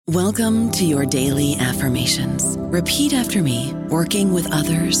Welcome to your daily affirmations. Repeat after me. Working with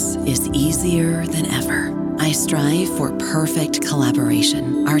others is easier than ever. I strive for perfect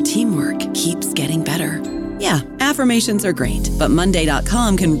collaboration. Our teamwork keeps getting better. Yeah, affirmations are great, but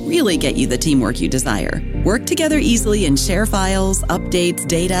Monday.com can really get you the teamwork you desire. Work together easily and share files, updates,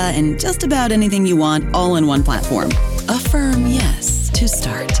 data, and just about anything you want all in one platform. Affirm yes to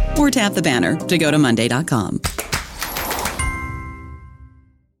start, or tap the banner to go to Monday.com.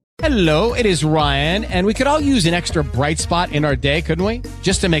 Hello, it is Ryan, and we could all use an extra bright spot in our day, couldn't we?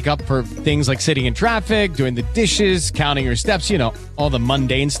 Just to make up for things like sitting in traffic, doing the dishes, counting your steps, you know, all the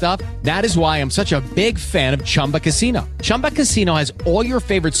mundane stuff. That is why I'm such a big fan of Chumba Casino. Chumba Casino has all your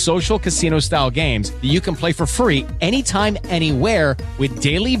favorite social casino-style games that you can play for free anytime, anywhere with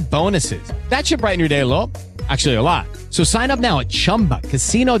daily bonuses. That should brighten your day a little. Actually, a lot. So sign up now at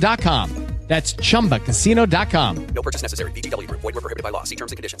ChumbaCasino.com. That's ChumbaCasino.com. No purchase necessary. VGW Group. Void where prohibited by law. See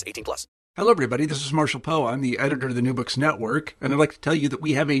terms and conditions. 18+. Hello, everybody. This is Marshall Poe. I'm the editor of the New Books Network, and I'd like to tell you that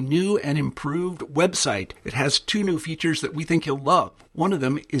we have a new and improved website. It has 2 new features that we think you'll love. One of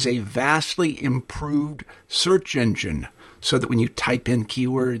them is a vastly improved search engine, so that when you type in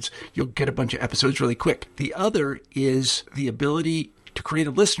keywords, you'll get a bunch of episodes really quick. The other is the ability to create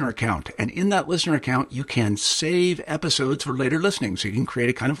a listener account. And in that listener account, you can save episodes for later listening. So you can create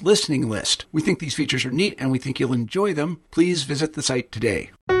a kind of listening list. We think these features are neat and we think you'll enjoy them. Please visit the site today.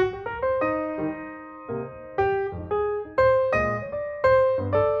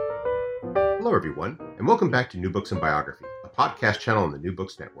 Hello, everyone, and welcome back to New Books and Biography, a podcast channel on the New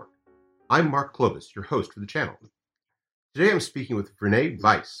Books Network. I'm Mark Clovis, your host for the channel. Today I'm speaking with René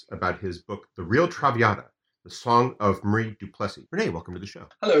Weiss about his book, The Real Traviata, The Song of Marie Duplessis. René, welcome to the show.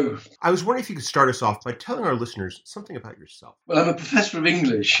 Hello. I was wondering if you could start us off by telling our listeners something about yourself. Well, I'm a professor of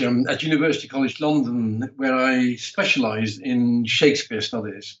English at University College London, where I specialise in Shakespeare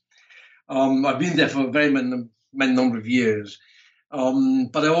studies. I've been there for a very many number of years,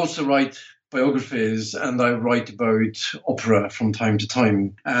 but I also write biographies and I write about opera from time to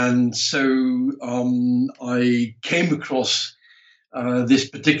time. And so I came across this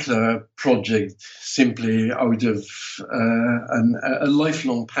particular project simply out of a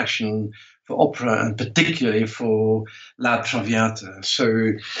lifelong passion for opera and particularly for La Traviata.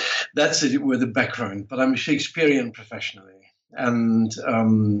 So that's it with the background. But I'm a Shakespearean professionally, and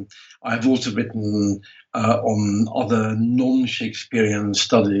I've also written on other non-Shakespearean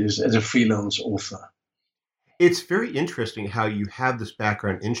studies as a freelance author. It's very interesting how you have this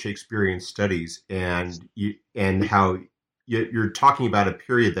background in Shakespearean studies and how you're talking about a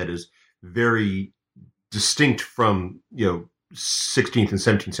period that is very distinct from, 16th and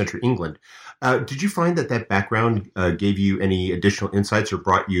 17th century England. Did you find that background gave you any additional insights or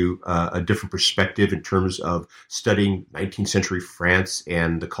brought you a different perspective in terms of studying 19th century France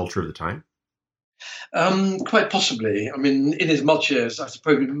and the culture of the time? Quite possibly. I mean, in as much as I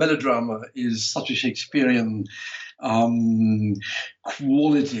suppose melodrama is such a Shakespearean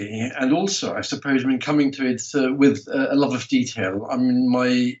quality, and also I suppose coming to it with a love of detail. I mean,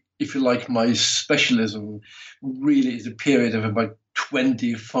 my specialism really is a period of about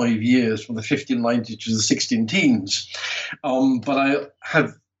 25 years, from the 1590s to the 16 teens. But I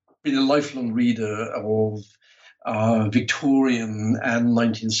have been a lifelong reader of Victorian and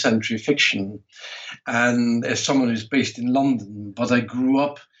 19th century fiction. And as someone who's based in London, but I grew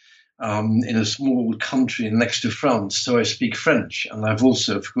up in a small country next to France, so I speak French. And I've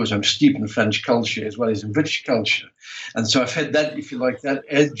also, of course, I'm steeped in French culture as well as in British culture. And so I've had that, if you like, that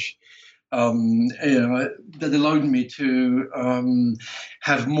edge that allowed me to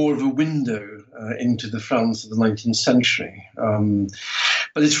have more of a window into the France of the 19th century.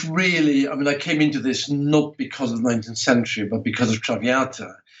 But it's really, I came into this not because of the 19th century, but because of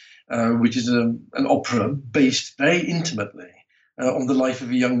Traviata, which is an opera based very intimately on the life of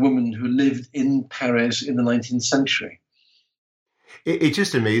a young woman who lived in Paris in the 19th century. It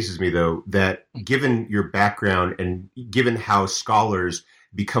just amazes me, though, that given your background and given how scholars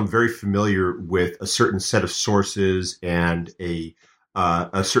become very familiar with a certain set of sources and a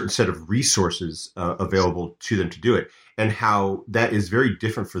certain set of resources available to them to do it, and how that is very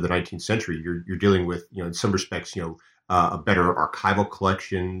different for the 19th century. You're dealing with, in some respects, a better archival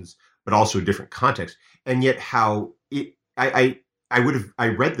collections, but also a different context. And yet, how I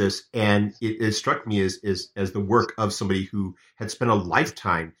read this and it struck me as the work of somebody who had spent a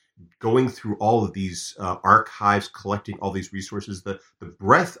lifetime going through all of these archives, collecting all these resources. The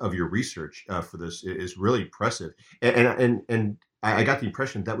breadth of your research for this is really impressive. And I got the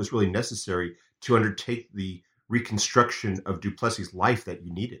impression that was really necessary to undertake the reconstruction of Duplessis' life that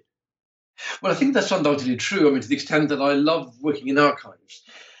you needed. Well, I think that's undoubtedly true. To the extent that I love working in archives.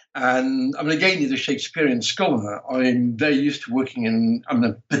 And I mean, again, as a Shakespearean scholar, I'm very used to working in,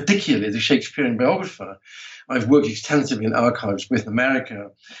 particularly as a Shakespearean biographer, I've worked extensively in archives with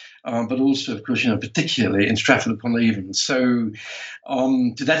America, but also, of course, particularly in Stratford-upon-Avon. So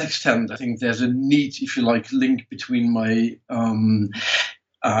to that extent, I think there's a neat, if you like, link between my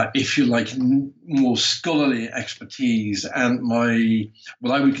if you like, more scholarly expertise and my,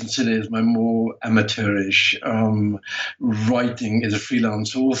 what I would consider as my more amateurish writing as a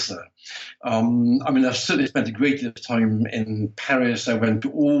freelance author. I've certainly spent a great deal of time in Paris. I went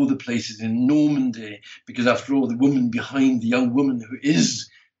to all the places in Normandy because, after all, the young woman who is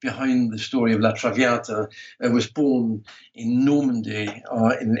behind the story of La Traviata was born in Normandy,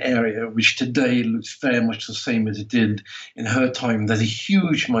 in an area which today looks very much the same as it did in her time. There's a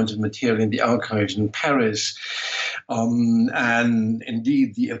huge amount of material in the archives in Paris. And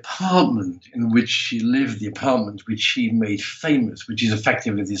indeed, the apartment in which she lived, the apartment which she made famous, which is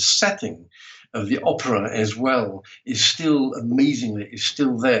effectively the setting of the opera as well, is still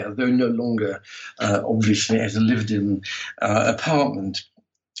there, though no longer, obviously, as a lived-in apartment.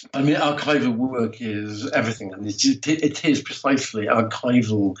 I mean, archival work is everything, and it is precisely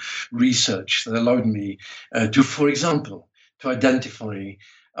archival research that allowed me to, for example, to identify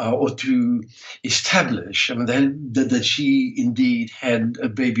or to establish that she indeed had a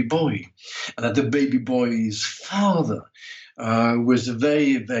baby boy, and that the baby boy's father was a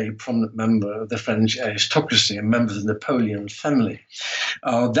very, very prominent member of the French aristocracy, a member of the Napoleon family.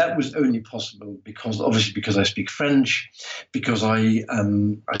 That was only possible because I speak French, because I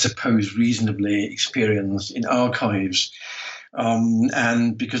suppose, reasonably experienced in archives,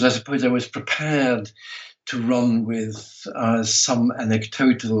 and because I suppose I was prepared to run with some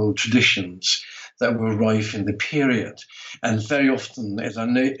anecdotal traditions that were rife in the period. And very often, as I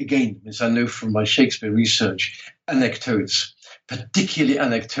know from my Shakespeare research, anecdotes, particularly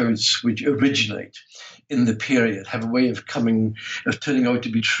anecdotes which originate in the period, have a way of turning out to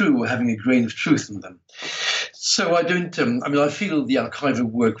be true or having a grain of truth in them. So I don't, I feel the archival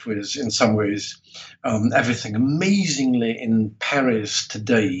work was, in some ways, everything. Amazingly, in Paris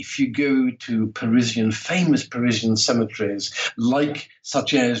today, if you go to famous Parisian cemeteries,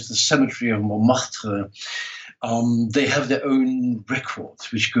 such as the cemetery of Montmartre, they have their own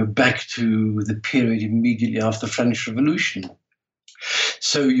records, which go back to the period immediately after the French Revolution.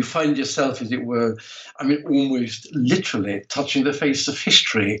 So you find yourself, as it were, almost literally touching the face of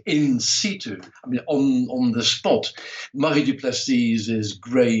history in situ, on the spot. Marie Duplessis's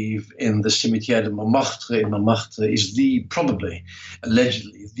grave in the Cimetière de Montmartre in Montmartre is probably,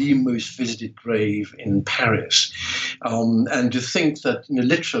 allegedly, the most visited grave in Paris. And to think that,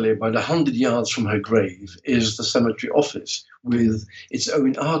 literally about 100 yards from her grave is the cemetery office with its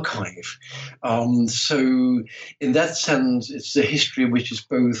own archive. So in that sense, it's a history which is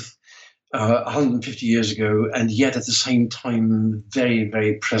both 150 years ago and yet at the same time very,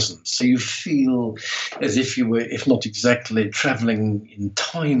 very present. So you feel as if you were, if not exactly traveling in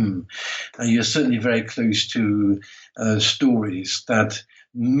time, you're certainly very close to stories that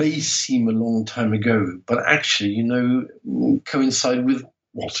may seem a long time ago, but actually, coincide with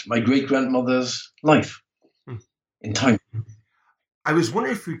my great-grandmother's life in time. I was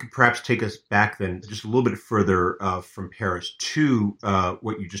wondering if you could perhaps take us back then just a little bit further from Paris to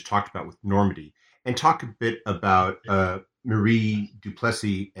what you just talked about with Normandy, and talk a bit about Marie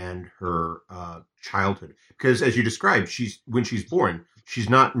Duplessis and her childhood. Because as you described, when she's born, she's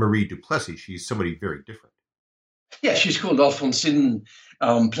not Marie Duplessis. She's somebody very different. Yeah, she's called Alphonsine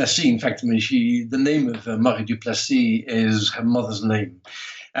Plessis. In fact, the name of Marie Duplessis is her mother's name.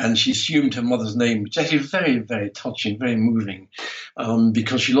 And she assumed her mother's name, which is actually very, very touching, very moving,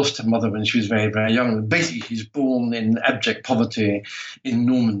 because she lost her mother when she was very, very young. Basically, she's born in abject poverty in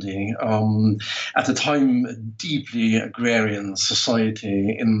Normandy. At the time, a deeply agrarian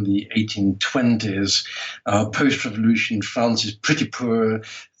society in the 1820s. Post-revolution, France is pretty poor.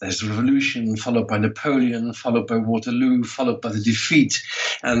 There's the revolution, followed by Napoleon, followed by Waterloo, followed by the defeat,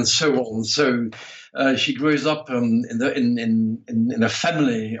 and so on. So she grows up in a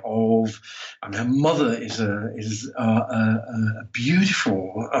family of. Her mother is a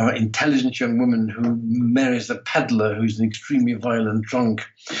beautiful, intelligent young woman who marries a peddler who's an extremely violent drunk,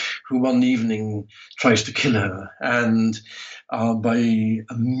 who one evening tries to kill her, and by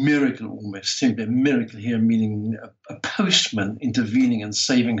a miracle, almost simply a miracle here, meaning a postman intervening and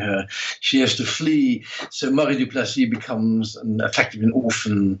saving her, she has to flee. So Marie Duplessis becomes effectively an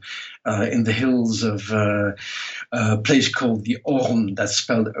orphan in the hills of a place called the Orne, that's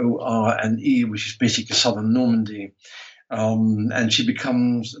spelled O-R-N-E, which is basically southern Normandy. And she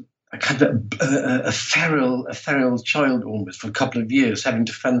becomes a kind of a feral child almost for a couple of years, having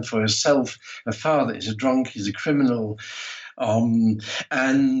to fend for herself. Her father is a drunk, he's a criminal.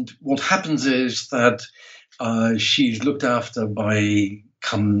 And what happens is that she's looked after by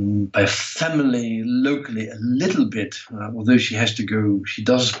family locally a little bit, although she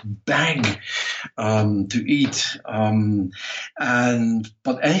does beg to eat.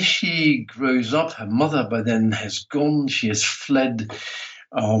 But as she grows up, her mother by then has gone, she has fled,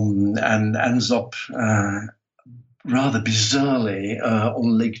 and ends up rather bizarrely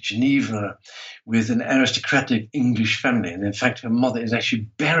on Lake Geneva with an aristocratic English family. And in fact, her mother is actually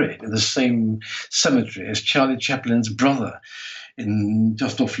buried in the same cemetery as Charlie Chaplin's brother,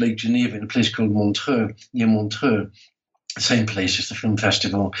 just off Lake Geneva, in a place called Montreux, near Montreux. Same place as the film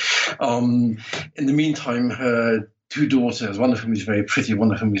festival. In the meantime, her two daughters, one of whom is very pretty,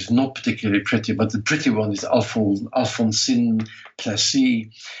 one of whom is not particularly pretty, but the pretty one is Alphonsine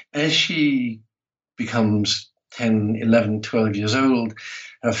Plassy. As she becomes 10, 11, 12 years old,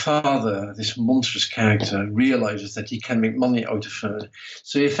 her father, this monstrous character, realizes that he can make money out of her.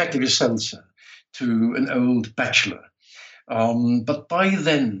 So he effectively sells her to an old bachelor. But by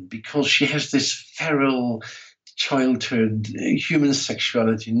then, because she has this feral childhood, human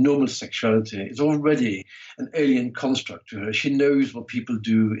sexuality, normal sexuality, is already an alien construct to her. She knows what people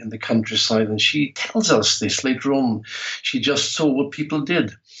do in the countryside, and she tells us this later on. She just saw what people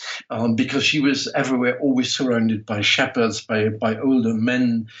did, because she was everywhere, always surrounded by shepherds, by older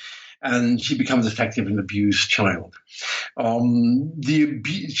men, and she becomes effectively an abused child.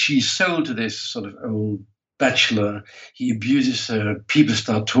 She's sold to this sort of old bachelor. He abuses her. People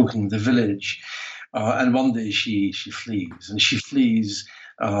start talking in the village. And one day she flees, and she flees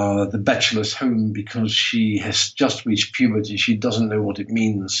the bachelor's home because she has just reached puberty. She doesn't know what it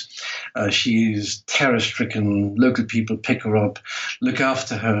means. She is terror-stricken. Local people pick her up, look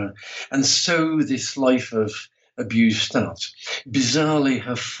after her. And so this life of abuse starts. Bizarrely,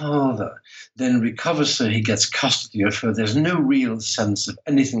 her father then recovers her. He gets custody of her. There's no real sense of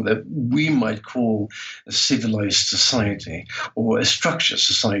anything that we might call a civilized society or a structured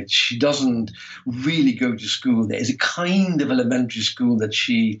society. She doesn't really go to school. There is a kind of elementary school that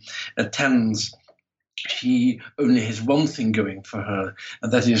she attends. She only has one thing going for her,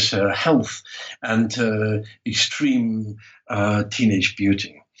 and that is her health and her extreme teenage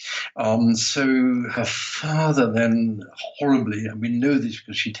beauty. So her father then horribly, and we know this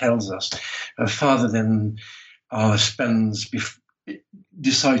because she tells us, her father then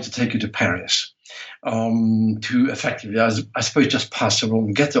decides to take her to Paris to effectively, I suppose, just pass her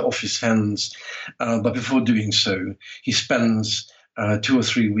on, get her off his hands. But before doing so, he spends 2 or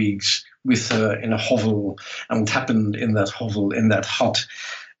 3 weeks with her in a hovel, and what happened in that hovel, in that hut,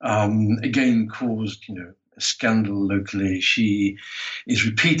 again caused, a scandal locally. She is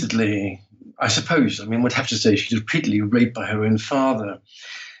repeatedly, we'd have to say she's repeatedly raped by her own father.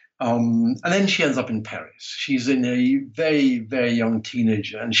 And then she ends up in Paris. She's in a very, very young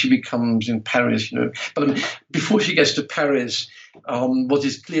teenager, and she becomes in Paris, But before she gets to Paris, what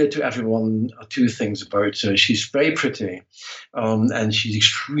is clear to everyone are two things about her. She's very pretty, and she's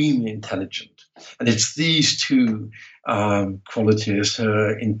extremely intelligent. And it's these two qualities,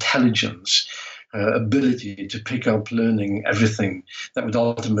 her intelligence, ability to pick up learning everything, that would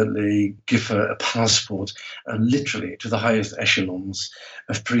ultimately give her a passport literally to the highest echelons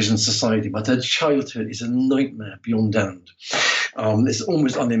of Parisian society. But her childhood is a nightmare beyond end. It's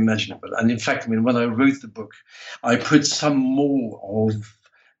almost unimaginable. And in fact, when I wrote the book, I put some more of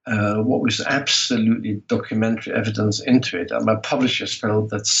what was absolutely documentary evidence into it. And my publishers felt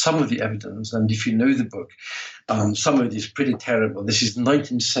that some of the evidence, and if you know the book, some of it is pretty terrible. This is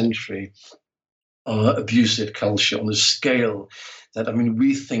 19th century abusive culture on a scale that,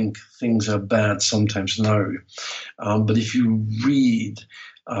 we think things are bad sometimes now. But if you read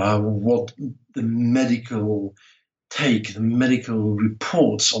what the medical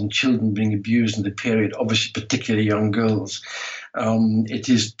reports on children being abused in the period, obviously particularly young girls, it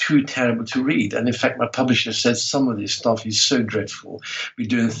is too terrible to read. And in fact, my publisher said some of this stuff is so dreadful, we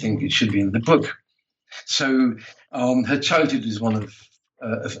don't think it should be in the book. So her childhood is one of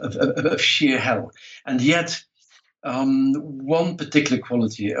sheer hell. And yet, one particular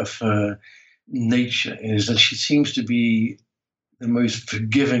quality of her nature is that she seems to be the most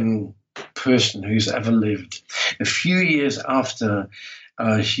forgiving person who's ever lived. A few years after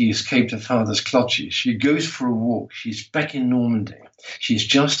she escaped her father's clutches, she goes for a walk. She's back in Normandy. She's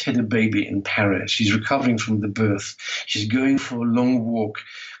just had a baby in Paris. She's recovering from the birth. She's going for a long walk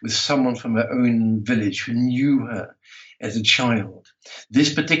with someone from her own village who knew her as a child.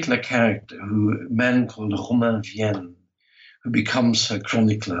 This particular character, a man called Romain Vienne, who becomes her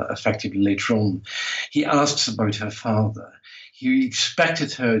chronicler effectively later on, he asks about her father. He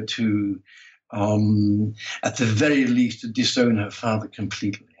expected her to, at the very least, to disown her father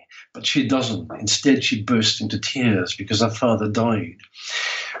completely. But she doesn't. Instead, she bursts into tears because her father died.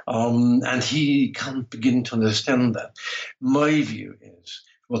 And he can't begin to understand that. My view is,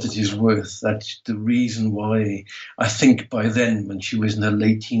 what it is worth, that the reason why I think by then, when she was in her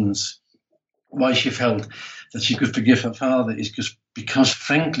late teens, why she felt that she could forgive her father is because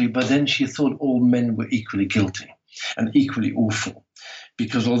frankly, by then she thought all men were equally guilty and equally awful.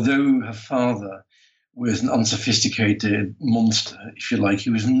 Because although her father was an unsophisticated monster, if you like, he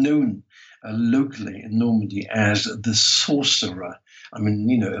was known locally in Normandy as the sorcerer. I mean,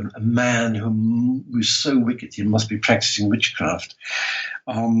 you know, a man who was so wicked he must be practicing witchcraft.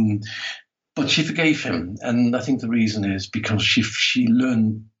 But she forgave him. And I think the reason is because she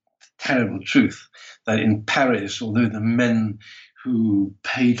learned the terrible truth that in Paris, although the men who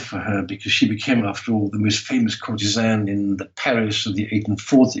paid for her, because she became, after all, the most famous courtesan in the Paris of the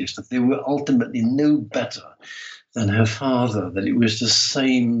 1840s, that they were ultimately no better than her father, that it was the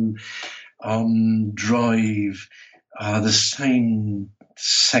same drive, the same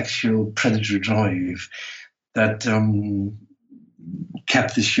sexual predatory drive that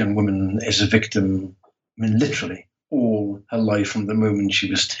kept this young woman as a victim, I mean, literally all her life from the moment she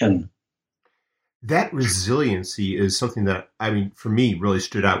was 10. That resiliency is something that, I mean, for me, really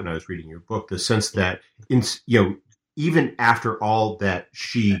stood out when I was reading your book. The sense that, even after all that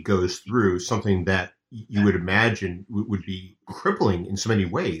she goes through, something that you would imagine would be crippling in so many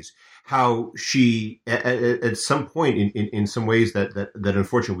ways, how she, at some point, in some ways that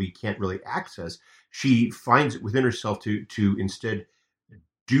unfortunately we can't really access, she finds it within herself to instead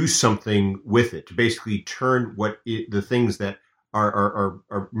do something with it, to basically turn the things that are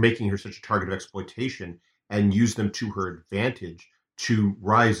making her such a target of exploitation and use them to her advantage to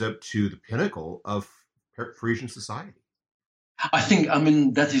rise up to the pinnacle of Parisian society. I think, I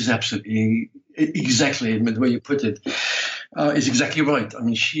mean, that is absolutely exactly the way you put it is exactly right. I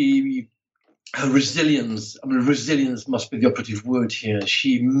mean, her resilience must be the operative word here.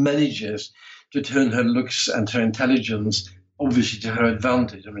 She manages to turn her looks and her intelligence obviously to her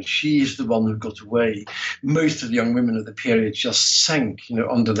advantage. I mean, she is the one who got away. Most of the young women of the period just sank,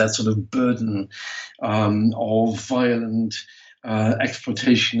 under that sort of burden of violent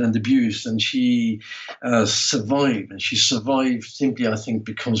exploitation and abuse. And she survived. And she survived simply, I think,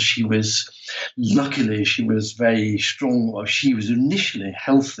 because she was very strong, or she was initially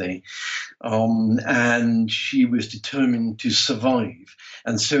healthy, and she was determined to survive.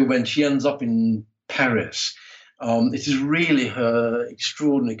 And so when she ends up in Paris, it is really her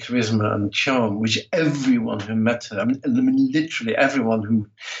extraordinary charisma and charm, which everyone who met her, I mean, literally everyone who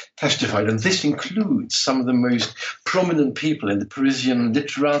testified, and this includes some of the most prominent people in the Parisian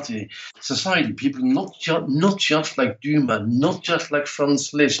literati society, people not just like Dumas, not just like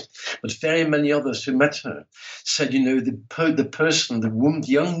Franz Liszt, but very many others who met her, said, the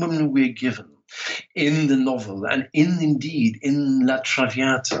young woman we're given in the novel and indeed in La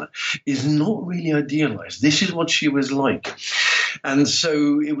Traviata is not really idealized. This is what she was like. And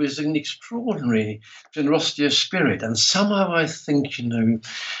so it was an extraordinary generosity of spirit. And somehow I think,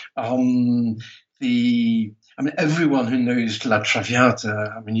 everyone who knows La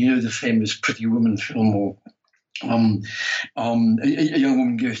Traviata, the famous Pretty Woman film, or a young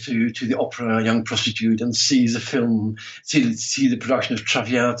woman goes to the opera, a young prostitute, and sees a film, see the production of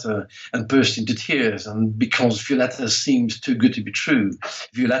Traviata, and bursts into tears. And because Violetta seems too good to be true,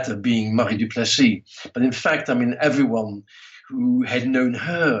 Violetta being Marie Duplessis, but in fact, everyone who had known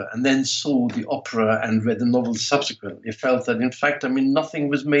her and then saw the opera and read the novel subsequently felt that, in fact, nothing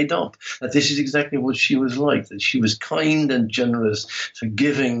was made up, that this is exactly what she was like, that she was kind and generous,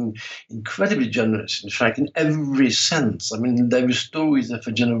 forgiving, incredibly generous, in fact, in every sense. There were stories of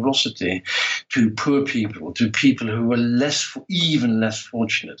her generosity to poor people, to people who were even less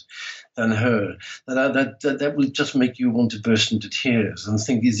fortunate than her, that will just make you want to burst into tears and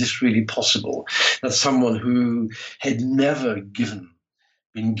think, is this really possible? That someone who had never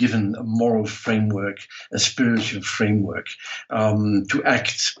been given a moral framework, a spiritual framework to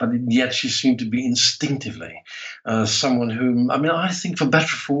act, but yet she seemed to be instinctively someone whom, I think for better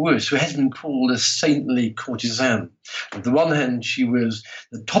or for worse, who has been called a saintly courtesan. On the one hand, she was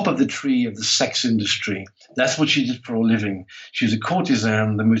the top of the tree of the sex industry. That's what she did for a living. She was a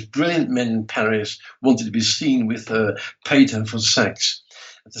courtesan. The most brilliant men in Paris wanted to be seen with her, paid her for sex.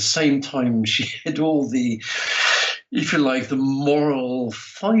 At the same time, she had all the, if you like, the moral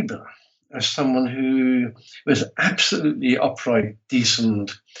fiber as someone who was absolutely upright,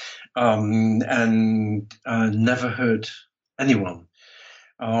 decent, and never hurt anyone.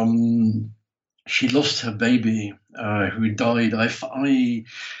 She lost her baby, who died.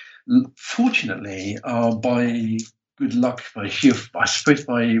 Fortunately, by good luck, I suppose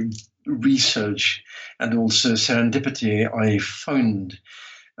by research and also serendipity, I found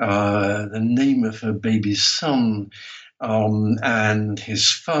the name of her baby's son and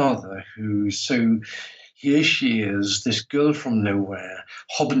his father, so here she is, this girl from nowhere,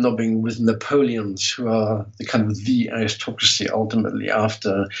 hobnobbing with Napoleons, who are the aristocracy ultimately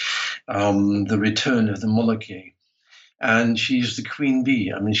after the return of the monarchy. And she's the queen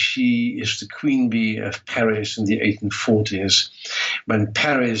bee. I mean, she is the queen bee of Paris in the 1840s, when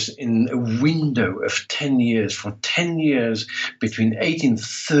Paris, in a window of 10 years, for 10 years between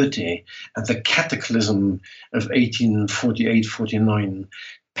 1830 and the cataclysm of 1848-49,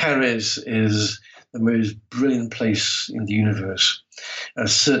 Paris is the most brilliant place in the universe,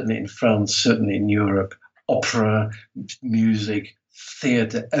 certainly in France, certainly in Europe. Opera, music,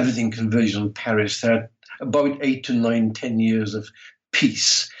 theatre, everything converges on Paris. There are about 8 to 9, 10 years of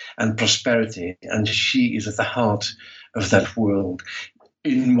peace and prosperity, and she is at the heart of that world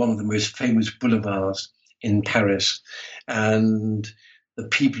in one of the most famous boulevards in Paris. And the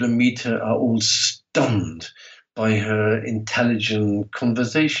people who meet her are all stunned by her intelligent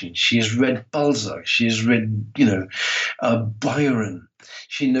conversation. She has read Balzac. She has read, Byron.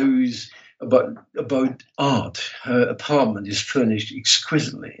 She knows about art. Her apartment is furnished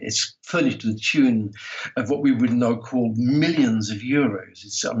exquisitely. It's furnished to the tune of what we would now call millions of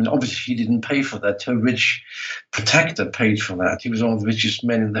euros. Obviously she didn't pay for that. Her rich protector paid for that. He was one of the richest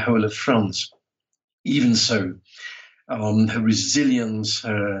men in the whole of France. Even so, her resilience,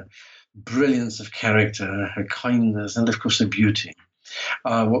 her brilliance of character, her kindness, and of course her beauty,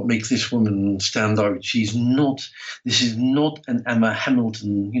 what makes this woman stand out. This is not an Emma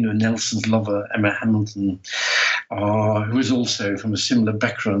Hamilton, Nelson's lover, Emma Hamilton, who is also from a similar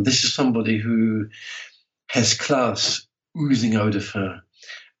background. This is somebody who has class oozing out of her,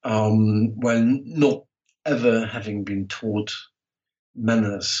 while not ever having been taught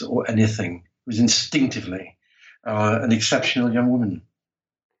manners or anything. It was instinctively an exceptional young woman.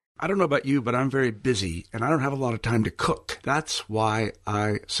 I don't know about you, but I'm very busy and I don't have a lot of time to cook. That's why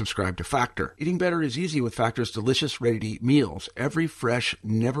I subscribe to Factor. Eating better is easy with Factor's delicious, ready-to-eat meals. Every fresh,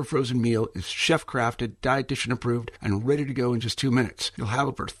 never frozen meal is chef-crafted, dietitian approved, and ready to go in just 2 minutes. You'll have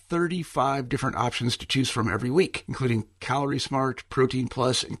over 35 different options to choose from every week, including Calorie Smart, Protein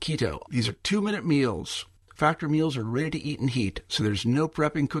Plus, and Keto. These are 2-minute meals. Factor meals are ready to eat and heat, so there's no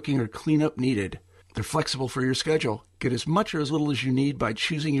prepping, cooking, or cleanup needed. They're flexible for your schedule. Get as much or as little as you need by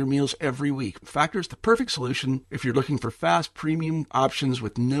choosing your meals every week. Factor is the perfect solution if you're looking for fast, premium options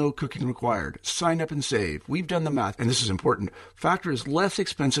with no cooking required. Sign up and save. We've done the math, and this is important. Factor is less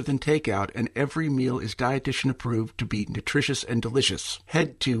expensive than takeout, and every meal is dietitian approved to be nutritious and delicious.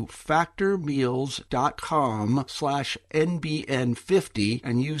 Head to factormeals.com/NBN50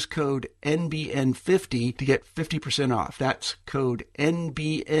 and use code NBN50 to get 50% off. That's code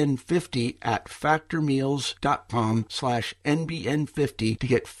NBN50 at factormeals.com/NBN50 to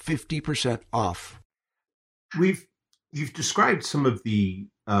get 50% off. You've described some of the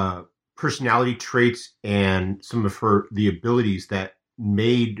personality traits and some of the abilities that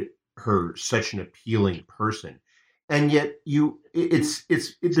made her such an appealing person, and yet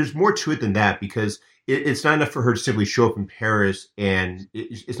there's more to it than that, because it's not enough for her to simply show up in Paris, and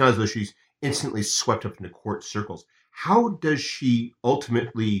it's not as though she's instantly swept up into court circles. How does she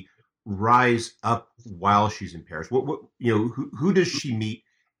ultimately rise up while she's in Paris? Who does she meet,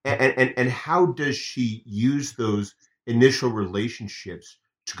 and how does she use those initial relationships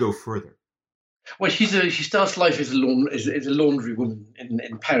to go further? Well, she starts life as a laundry woman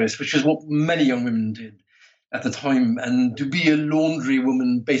in Paris, which is what many young women did at the time. And to be a laundry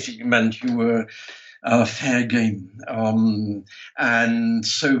woman basically meant you were fair game. And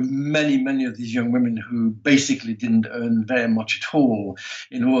so many of these young women who basically didn't earn very much at all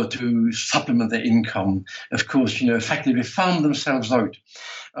in order to supplement their income, of course, effectively found themselves out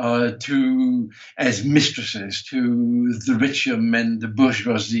as mistresses to the richer men, the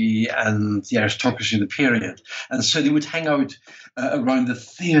bourgeoisie and the aristocracy of the period. And so they would hang out around the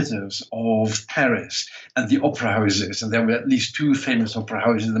theatres of Paris and the opera houses. And there were at least 2 famous opera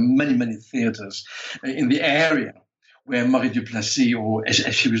houses and many theatres in the area where Marie Duplessis, or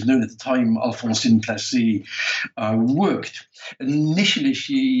as she was known at the time, Alphonsine Plassy, worked. Initially,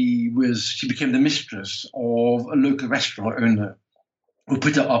 she became the mistress of a local restaurant owner who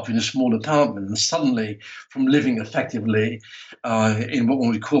put her up in a small apartment, and suddenly, from living effectively in what one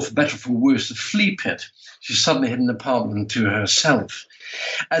would call, for better or for worse, a flea pit, she suddenly had an apartment to herself.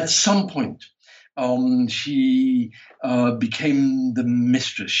 At some point, she became the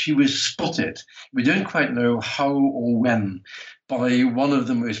mistress. She was spotted, we don't quite know how or when, by one of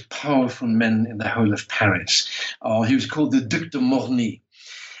the most powerful men in the whole of Paris. He was called the Duc de Morny.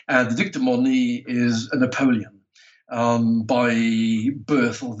 The Duc de Morny is a Napoleon by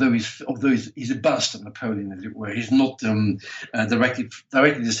birth, although he's a bastard Napoleon, as it were. He's not directly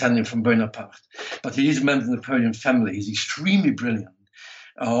descending from Bonaparte, but he is a member of the Napoleon family. He's extremely brilliant.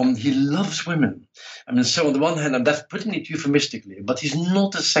 He loves women. I mean, so on the one hand, I'm that's putting it euphemistically, but he's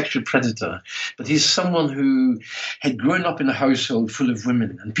not a sexual predator, but he's someone who had grown up in a household full of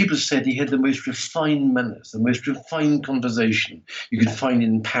women. And people said he had the most refined manners, the most refined conversation you could find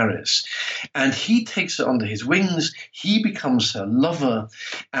in Paris. And he takes her under his wings. He becomes her lover.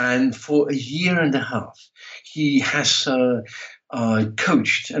 And for a year and a half, he has her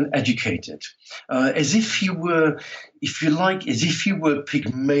coached and educated, as if he were, if you like, as if he were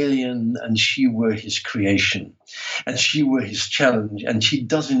Pygmalion and she were his creation and she were his challenge, and she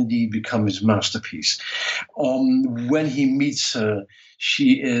does indeed become his masterpiece. When he meets her,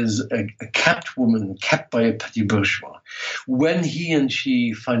 she is a capped woman, capped by a petit bourgeois. When he and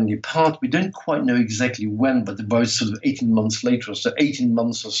she finally part, we don't quite know exactly when, but about sort of 18 months later, or so 18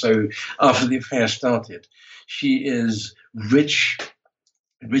 months or so after the affair started, she is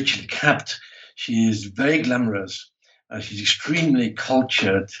richly capped. She is very glamorous. She's extremely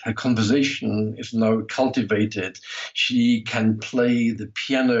cultured. Her conversation is now cultivated. She can play the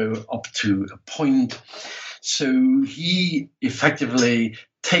piano up to a point. So he effectively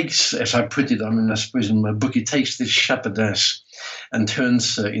takes, as I put it, I suppose in my book, he takes this shepherdess and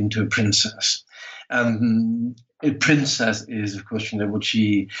turns her into a princess. And a princess is, of course, what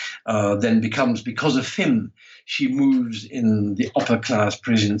she then becomes. Because of him, she moves in the upper class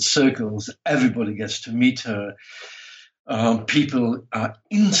Parisian circles. Everybody gets to meet her. People are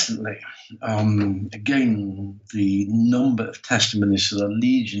instantly, again, the number of testimonies are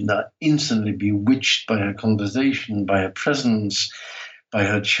legion, are instantly bewitched by her conversation, by her presence, by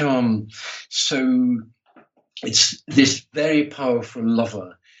her charm. So it's this very powerful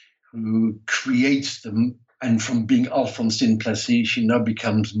lover who creates them. And from being Alphonsine Plassey, she now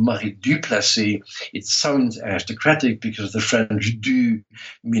becomes Marie Duplessis. It sounds aristocratic because the French du,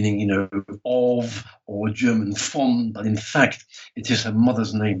 meaning, of, or German von, but in fact, it is her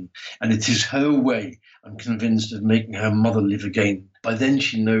mother's name. And it is her way, I'm convinced, of making her mother live again. By then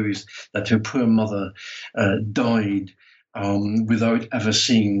she knows that her poor mother died without ever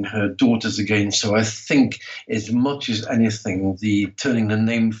seeing her daughters again. So I think, as much as anything,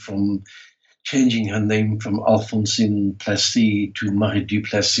 changing her name from Alphonsine Plassey to Marie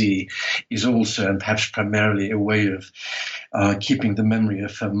Duplessis is also, and perhaps primarily, a way of keeping the memory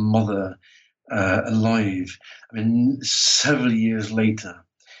of her mother alive. I mean, several years later,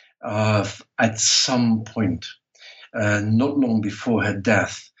 at some point, not long before her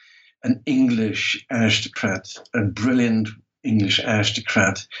death, an English aristocrat, a brilliant English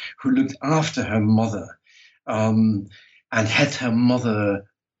aristocrat who looked after her mother and had her mother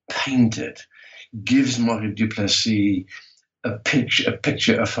painted, gives Marie Duplessis a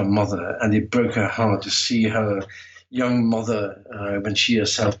picture of her mother, and it broke her heart to see her young mother, when she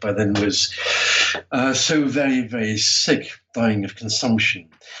herself by then was so very, very sick, dying of consumption.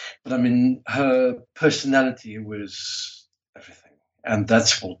 But I mean, her personality was everything, and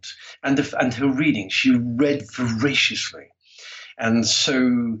that's what, and her reading, she read voraciously, and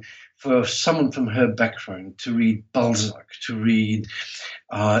so for someone from her background to read Balzac, to read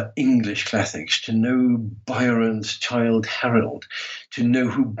English classics, to know Byron's Childe Harold, to know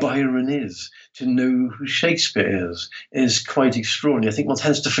who Byron is, to know who Shakespeare is quite extraordinary. I think one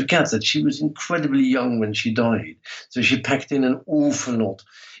tends to forget that she was incredibly young when she died. So she packed in an awful lot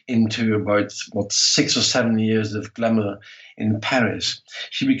into about, 6 or 7 years of glamour in Paris.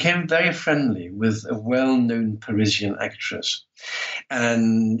 She became very friendly with a well-known Parisian actress.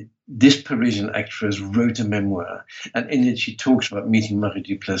 And this Parisian actress wrote a memoir, and in it she talks about meeting Marie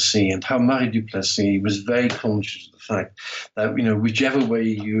Duplessis and how Marie Duplessis was very conscious of the fact that, whichever way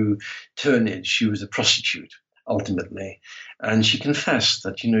you turn it, she was a prostitute, ultimately. And she confessed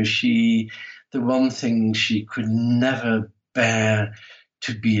that, the one thing she could never bear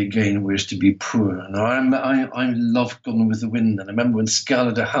to be again was to be poor. And I love Gone with the Wind. And I remember when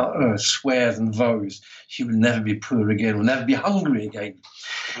Scarlett O'Hara swears and vows she will never be poor again, will never be hungry again.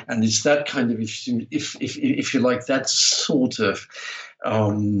 And it's that kind of, if you like, that sort of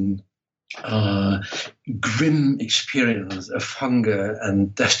grim experience of hunger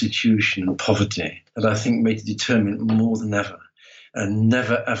and destitution and poverty that I think made her determined more than ever, and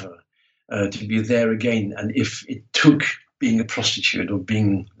never ever to be there again. And if it took being a prostitute or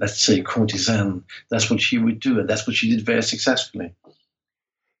being, let's say, courtesan. That's what she would do, and that's what she did very successfully.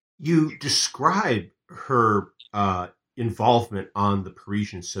 You describe her involvement on the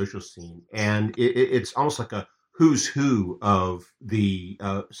Parisian social scene, and it's almost like a who's who of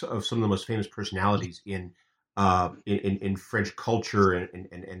of some of the most famous personalities in French culture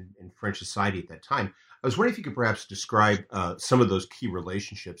and French society at that time. I was wondering if you could perhaps describe some of those key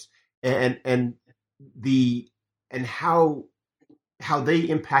relationships and how they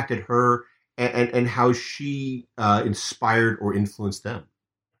impacted her and how she inspired or influenced them.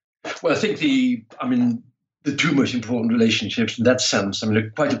 Well, I think the two most important relationships in that sense,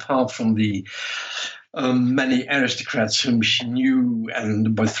 quite apart from the many aristocrats whom she knew, and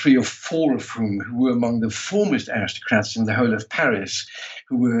about 3 or 4 of whom who were among the foremost aristocrats in the whole of Paris,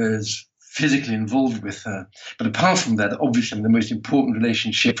 who was physically involved with her. But apart from that, obviously, the most important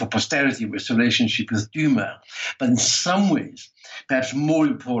relationship for posterity was the relationship with Dumas. But in some ways, perhaps more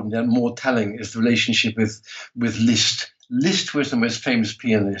important and more telling is the relationship with Liszt. Liszt was the most famous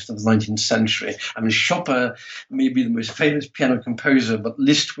pianist of the 19th century. Chopin may be the most famous piano composer, but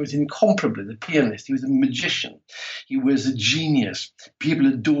Liszt was incomparably the pianist. He was a magician. He was a genius. People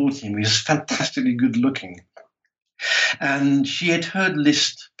adored him. He was fantastically good looking. And she had heard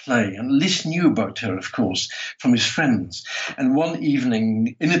Liszt play, and Liszt knew about her, of course, from his friends. And one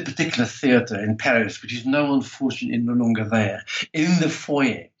evening, in a particular theatre in Paris, which is now unfortunately no longer there, in the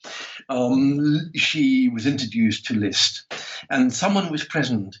foyer, she was introduced to Liszt. And someone was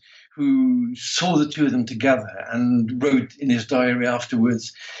present who saw the two of them together and wrote in his diary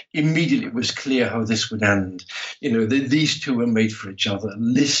afterwards, immediately it was clear how this would end. These two were made for each other.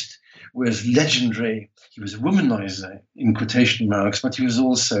 Liszt was legendary. He was a womanizer, in quotation marks, but he was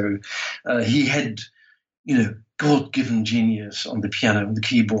also, he had, God-given genius on the piano and the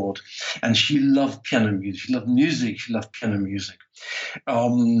keyboard. And she loved piano music. She loved music. She loved piano music.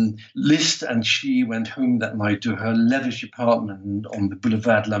 Liszt and she went home that night to her lavish apartment on the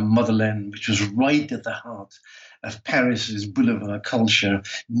Boulevard La Madeleine, which was right at the heart of Paris's boulevard culture,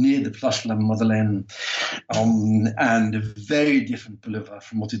 near the Place La Madeleine, and a very different boulevard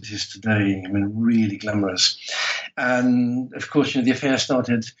from what it is today. Really glamorous. And of course, the affair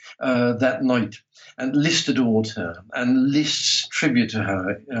started that night. And Liszt adored her, and Liszt's tribute to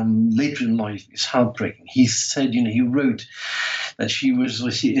her later in life is heartbreaking. He said, he wrote that she was,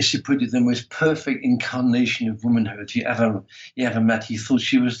 as he put it, the most perfect incarnation of womanhood he ever met. He thought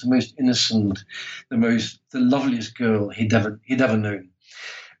she was the most innocent, the loveliest girl he'd ever known.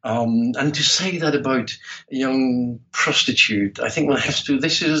 And to say that about a young prostitute, I think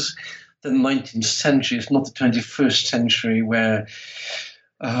this is the 19th century. It's not the 21st century where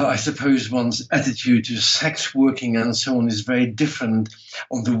I suppose one's attitude to sex working and so on is very different.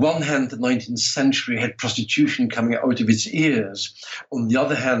 On the one hand, the 19th century had prostitution coming out of its ears. On the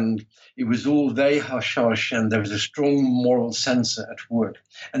other hand, it was all very hush-hush and there was a strong moral censor at work.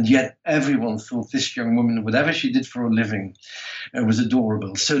 And yet everyone thought this young woman, whatever she did for a living, was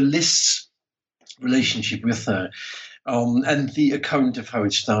adorable. So Liszt's relationship with her and the account of how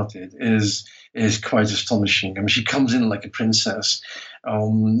it started is quite astonishing. She comes in like a princess,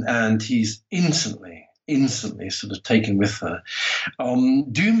 and he's instantly sort of taken with her.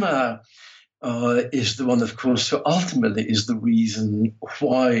 Dumas is the one, of course, who ultimately is the reason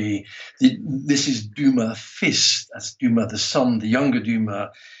why this is Dumas' fils, that's Dumas the son, the younger Dumas,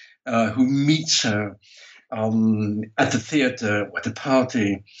 who meets her at the theatre, at a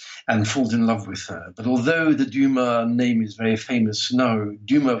party, and falls in love with her. But although the Dumas name is very famous now,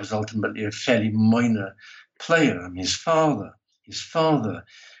 Dumas was ultimately a fairly minor player. His father,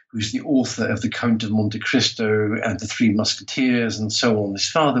 who's the author of The Count of Monte Cristo and The Three Musketeers and so on, his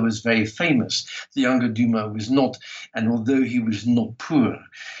father was very famous. The younger Dumas was not, and although he was not poor,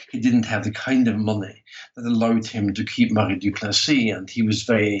 he didn't have the kind of money that allowed him to keep Marie Duplessis, and he was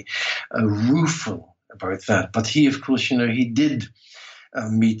very rueful about that. But he, of course, he did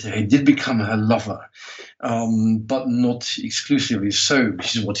meet her. He did become her lover, but not exclusively so,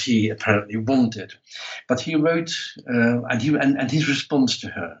 which is what he apparently wanted. But he wrote, and his response to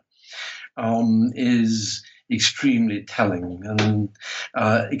her is extremely telling, and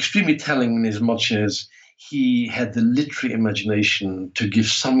extremely telling in as much as he had the literary imagination to give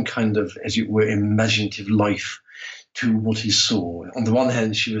some kind of, as it were, imaginative life to what he saw. On the one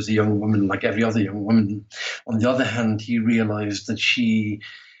hand, she was a young woman like every other young woman. On the other hand, he realized that she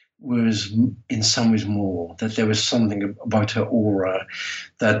was in some ways more, that there was something about her aura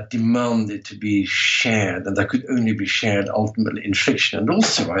that demanded to be shared, and that could only be shared ultimately in fiction. And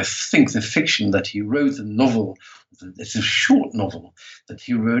also, I think the fiction that he wrote, the novel, it's a short novel that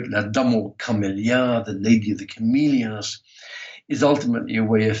he wrote, La Dame aux Camélias, The Lady of the Camellias, is ultimately a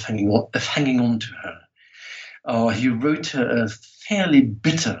way of hanging on to her. He wrote her a fairly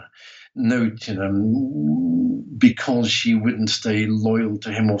bitter note, because she wouldn't stay loyal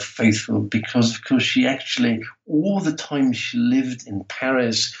to him or faithful, because of course she actually, all the time she lived in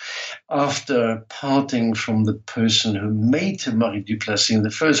Paris, after parting from the person who made her Marie Duplessis in the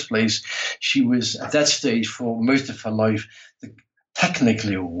first place, she was at that stage for most of her life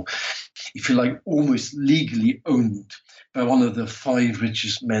technically, or if you like, almost legally owned by one of the 5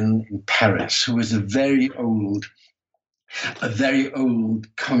 richest men in Paris, who was a very old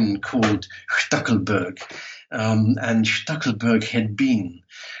count called Stackelberg. And Stackelberg had been,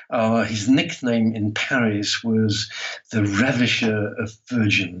 his nickname in Paris was the Ravisher of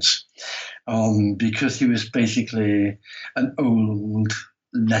Virgins, because he was basically an old,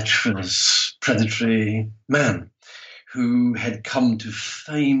 lecherous, predatory man who had come to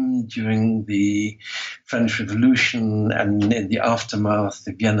fame during the French Revolution and in the aftermath,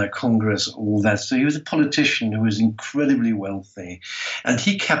 the Vienna Congress, all that. So he was a politician who was incredibly wealthy. And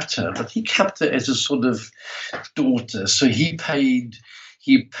he kept her, but he kept her as a sort of daughter. So he paid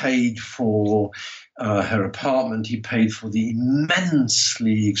for her apartment. He paid for the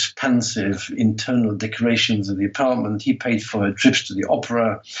immensely expensive internal decorations of the apartment. He paid for her trips to the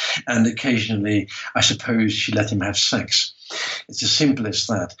opera. And occasionally, I suppose, she let him have sex. It's as simple as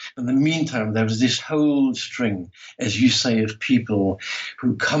that. In the meantime, there was this whole string, as you say, of people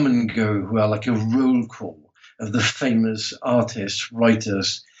who come and go, who are like a roll call of the famous artists,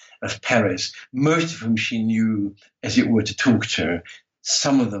 writers of Paris, most of whom she knew, as it were, to talk to.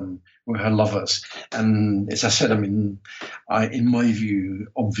 Some of them were her lovers. And as I said, in my view,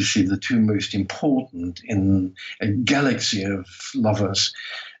 obviously the 2 most important in a galaxy of lovers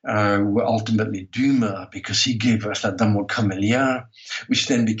were ultimately Dumas, because he gave us La Dame aux Camélias, which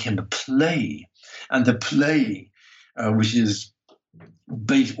then became a play. And the play, which is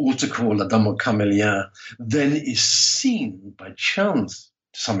based also called La Dame aux Camélias, then is seen by chance,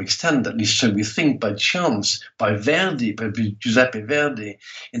 to some extent, at least so we think, by chance, by Verdi, by Giuseppe Verdi,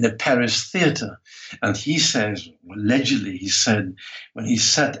 in the Paris theatre. And he says, allegedly, he said, when he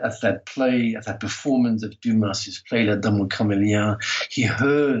sat at that play, at that performance of Dumas's play, La Dame aux Camélias, he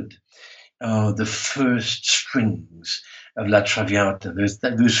heard the first strings of La Traviata,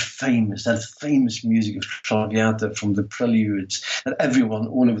 that famous music of Traviata from the preludes that everyone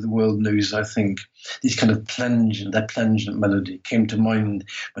all over the world knows, I think. This kind of plangent melody came to mind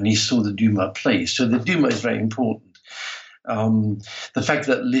when he saw the Dumas play. So the Dumas is very important. The fact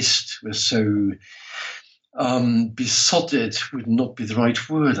that Liszt was so besotted would not be the right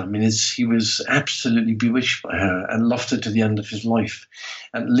word. He was absolutely bewitched by her and loved her to the end of his life.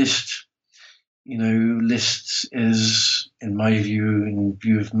 And Liszt is, in my view, in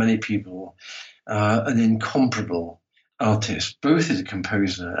view of many people, an incomparable artist, both as a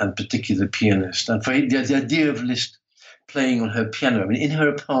composer and particularly the pianist. And for the idea of Liszt playing on her piano, in her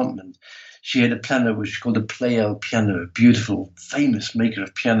apartment, she had a piano which was called a Pleyel piano, a beautiful, famous maker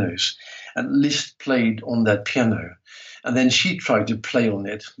of pianos. And Liszt played on that piano. And then she tried to play on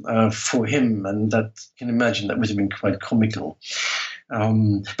it for him. And that, you can imagine, that would have been quite comical.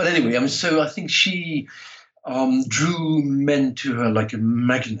 But anyway, so I think she drew men to her like a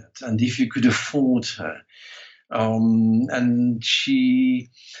magnet. And if you could afford her,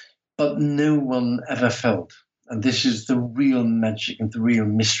 but no one ever felt, and this is the real magic and the real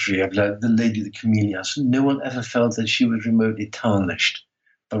mystery of the Lady of the Camellias, no one ever felt that she was remotely tarnished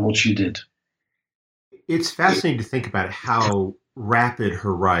by what she did. It's fascinating to think about how rapid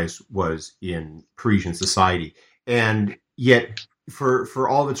her rise was in Parisian society. And yet, for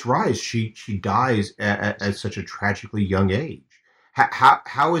all of its rise, she dies at such a tragically young age.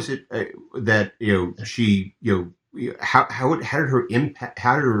 How is it that she how did her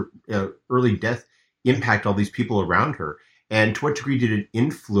early death impact all these people around her, and to what degree did it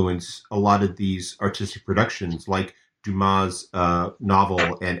influence a lot of these artistic productions like Dumas'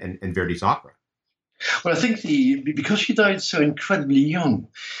 novel and Verdi's opera? Well, I think because she died so incredibly young,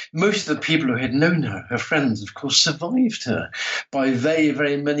 most of the people who had known her, her friends, of course, survived her by very,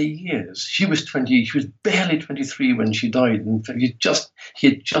 very many years. She was barely 23 when she died. In fact, he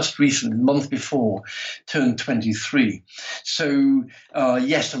had just recently, a month before, turned 23. So,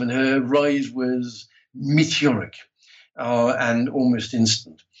 yes, her rise was meteoric and almost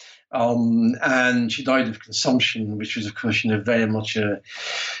instant. And she died of consumption, which was, of course, very much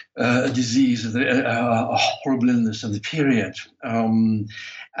a disease, a horrible illness of the period. And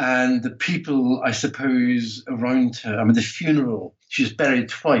the people, I suppose, around her, I mean, the funeral, she was buried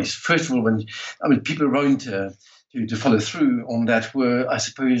twice. First of all, people around her to follow through on that were, I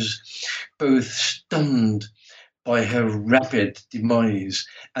suppose, both stunned by her rapid demise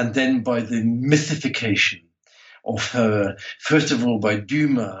and then by the mythification of her, first of all, by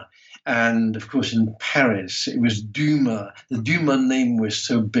Dumas. And of course, in Paris, it was Dumas. The Dumas name was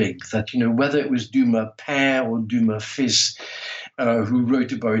so big that, whether it was Dumas père or Dumas fils who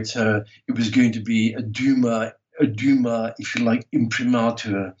wrote about her, it was going to be a Dumas, if you like,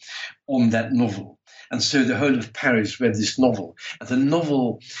 imprimatur on that novel. And so the whole of Paris read this novel. And the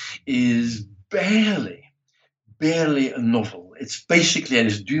novel is barely a novel. It's basically,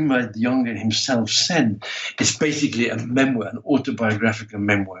 as Dumas the Younger himself said, it's basically a memoir, an autobiographical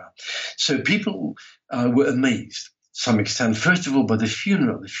memoir. So people were amazed to some extent, first of all, by the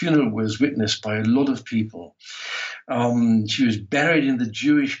funeral. The funeral was witnessed by a lot of people. She was buried in the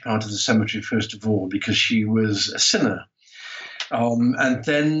Jewish part of the cemetery, first of all, because she was a sinner. And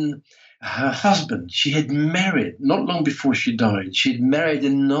then her husband, she had married, not long before she died, she had married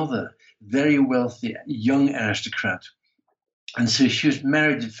another very wealthy young aristocrat. And so she was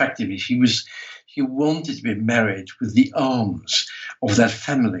married effectively. She wanted to be married with the arms of that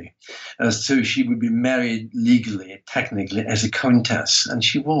family. So she would be married legally, technically, as a countess. And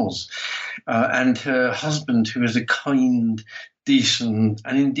she was. And her husband, who was a kind, decent,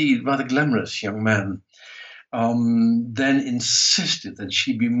 and indeed rather glamorous young man, then insisted that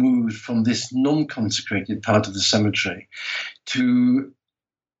she be moved from this non-consecrated part of the cemetery to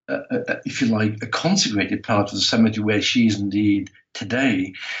if you like, a consecrated part of the cemetery where she is indeed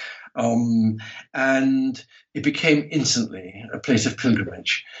today. And it became instantly a place of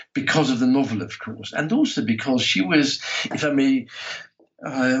pilgrimage because of the novel, of course, and also because she was, if I may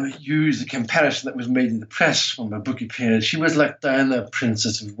use the comparison that was made in the press when my book appeared, she was like Diana,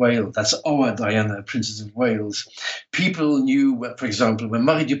 Princess of Wales. That's our Diana, Princess of Wales. People knew, for example, when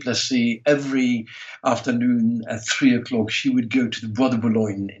Marie Duplessis, every afternoon at 3:00, she would go to the Bois de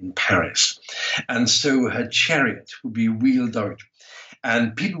Boulogne in Paris. And so her chariot would be wheeled out.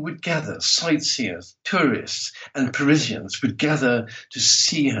 And people would gather, sightseers, tourists, and Parisians would gather to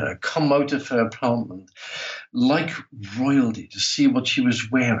see her come out of her apartment like royalty, to see what she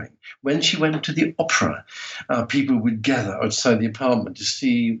was wearing. When she went to the opera, people would gather outside the apartment to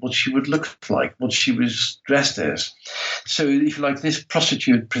see what she would look like, what she was dressed as. So, if you like, this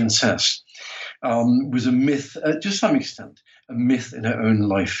prostitute princess was a myth, to some extent, a myth in her own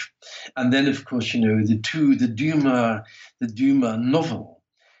life. And then, of course, the Dumas novel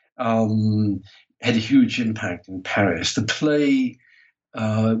had a huge impact in Paris. The play,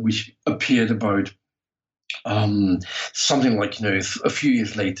 which appeared about something like, a few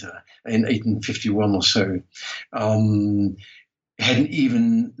years later, in 1851 or so, had an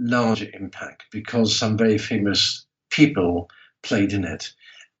even larger impact because some very famous people played in it.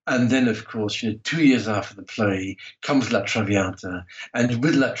 And then, of course, 2 years after the play comes La Traviata, and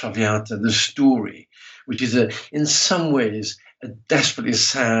with La Traviata, the story, which is in some ways a desperately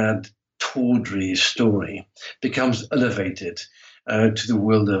sad, tawdry story, becomes elevated to the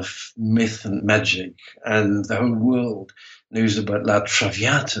world of myth and magic, and the whole world knows about La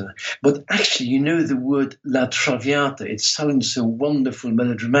Traviata. But actually, the word La Traviata, it sounds so wonderful,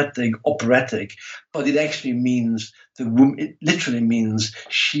 melodramatic, operatic, but it actually means the woman. It literally means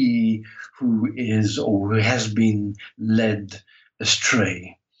she who is or who has been led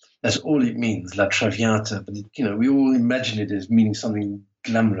astray. That's all it means, La Traviata. But we all imagine it as meaning something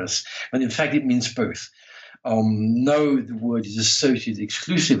glamorous, and in fact, it means both. Now the word is associated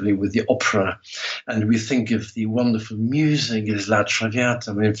exclusively with the opera, and we think of the wonderful music as La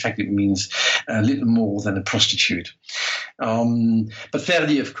Traviata, but in fact it means a little more than a prostitute. But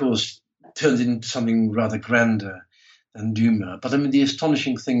Verdi, of course, turns into something rather grander than Dumas. But the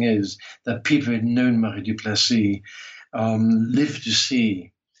astonishing thing is that people who had known Marie Duplessis lived to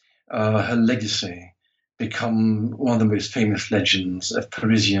see her legacy become one of the most famous legends of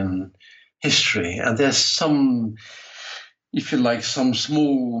Parisian history. And there's some, if you like, some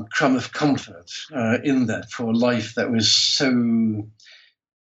small crumb of comfort in that for a life that was so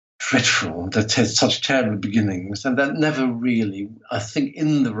dreadful, that had such terrible beginnings, and that never really, I think,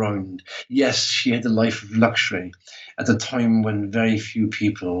 in the round. Yes, she had a life of luxury at a time when very few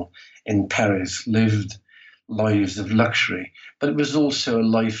people in Paris lived lives of luxury, but it was also a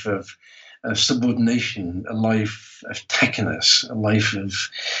life of subordination, a life of tackiness, a life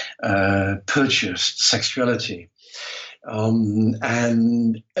of purchased sexuality.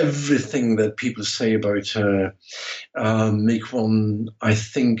 And everything that people say about her make one, I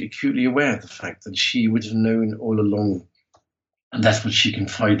think, acutely aware of the fact that she would have known all along. And that's what she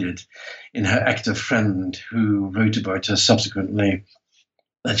confided in her actor friend, who wrote about her subsequently,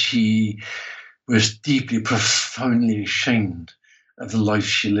 that she was deeply, profoundly ashamed of the life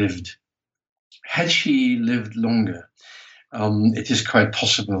she lived. Had she lived longer, it is quite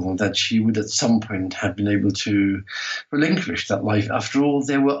possible that she would at some point have been able to relinquish that life. After all,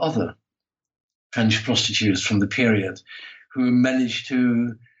 there were other French prostitutes from the period who managed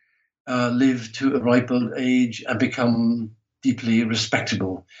to live to a ripe old age and become deeply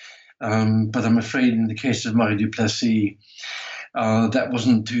respectable. But I'm afraid in the case of Marie Duplessis, that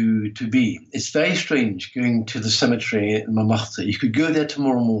wasn't to be. It's very strange going to the cemetery in Montmartre. You could go there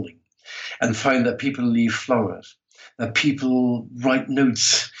tomorrow morning and find that people leave flowers, that people write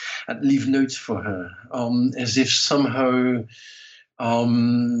notes and leave notes for her, as if somehow,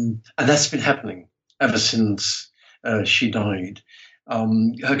 and that's been happening ever since she died.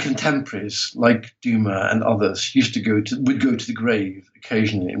 Her contemporaries, like Dumas and others, would go to the grave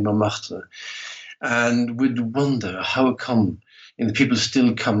occasionally in Montmartre, and would wonder how come people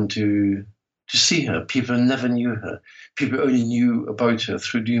still come to see her. People never knew her. People only knew about her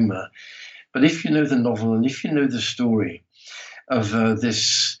through Dumas. But if you know the novel and if you know the story of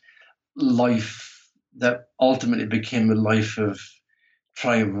this life that ultimately became a life of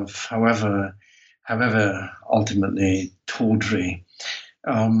triumph, however ultimately tawdry,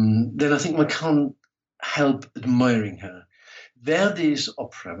 then I think one can't help admiring her. Verdi's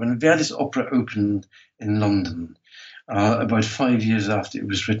opera, when Verdi's opera opened in London about 5 years after it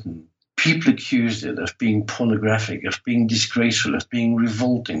was written, people accused it of being pornographic, of being disgraceful, of being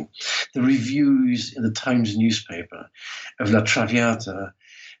revolting. The reviews in the Times newspaper of La Traviata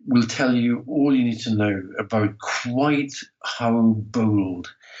will tell you all you need to know about quite how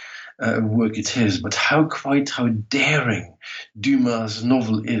bold a work it is, but how daring Dumas'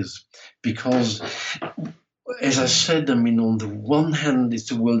 novel is. Because, as I said, on the one hand, it's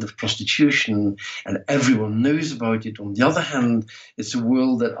a world of prostitution and everyone knows about it. On the other hand, it's a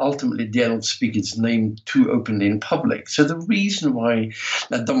world that ultimately dare not speak its name too openly in public. So the reason why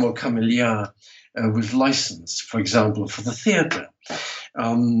La Dame aux Camélias was licensed, for example, for the theatre,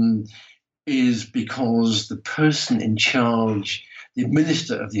 is because the person in charge, the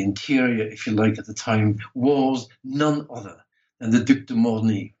Minister of the Interior, if you like, at the time, was none other than the Duc de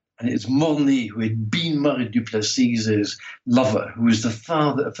Morny. And it's Morny, who had been Marie Duplessis' lover, who was the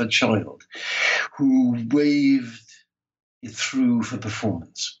father of her child, who waved it through for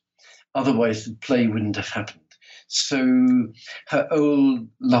performance. Otherwise, the play wouldn't have happened. So her old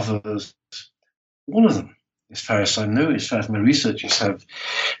lovers, all of them, as far as I know, as far as my researchers have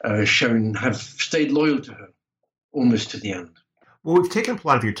shown, have stayed loyal to her almost to the end. Well, we've taken up a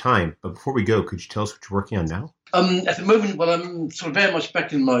lot of your time, but before we go, could you tell us what you're working on now? At the moment, well, I'm sort of very much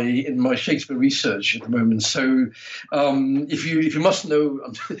back in my Shakespeare research at the moment. So, if you must know,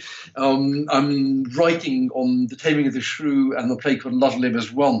 I'm writing on The Taming of the Shrew and the play called Love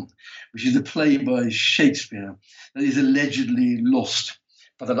Labours Won, which is a play by Shakespeare that is allegedly lost,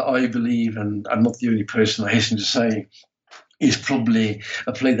 but that I believe, and I'm not the only person, I hasten to say, is probably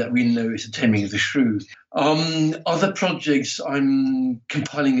a play that we know is The Taming of the Shrew. Other projects, I'm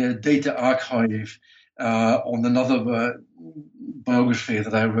compiling a data archive on another biography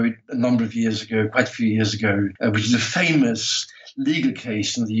that I wrote a number of years ago, quite a few years ago, which is a famous legal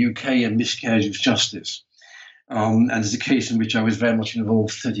case in the UK, a miscarriage of justice. And it's a case in which I was very much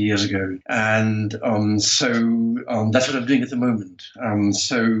involved 30 years ago. And so that's what I'm doing at the moment.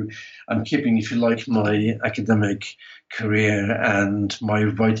 So I'm keeping, if you like, my academic career and my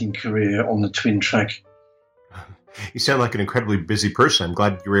writing career on the twin track. You sound like an incredibly busy person. I'm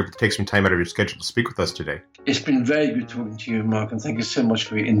glad you were able to take some time out of your schedule to speak with us today. It's been very good talking to you, Mark, and thank you so much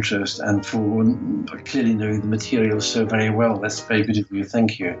for your interest and for clearly knowing the material so very well. That's very good of you.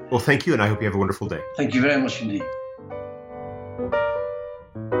 Thank you. Well, thank you, and I hope you have a wonderful day. Thank you very much indeed.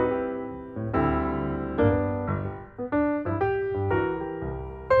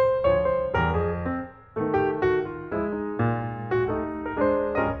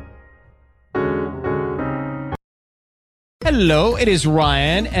 Hello, it is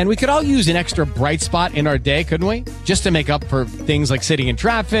Ryan, and we could all use an extra bright spot in our day, couldn't we? Just to make up for things like sitting in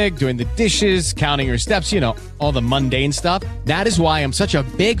traffic, doing the dishes, counting your steps, all the mundane stuff. That is why I'm such a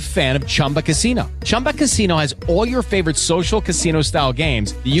big fan of Chumba Casino. Chumba Casino has all your favorite social casino-style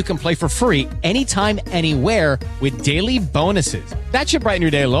games that you can play for free anytime, anywhere with daily bonuses. That should brighten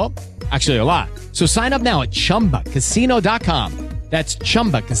your day a little. Actually, a lot. So sign up now at ChumbaCasino.com. That's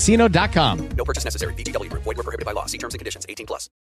ChumbaCasino.com. No purchase necessary. VGW Group. Void where prohibited by law. See terms and conditions. 18+.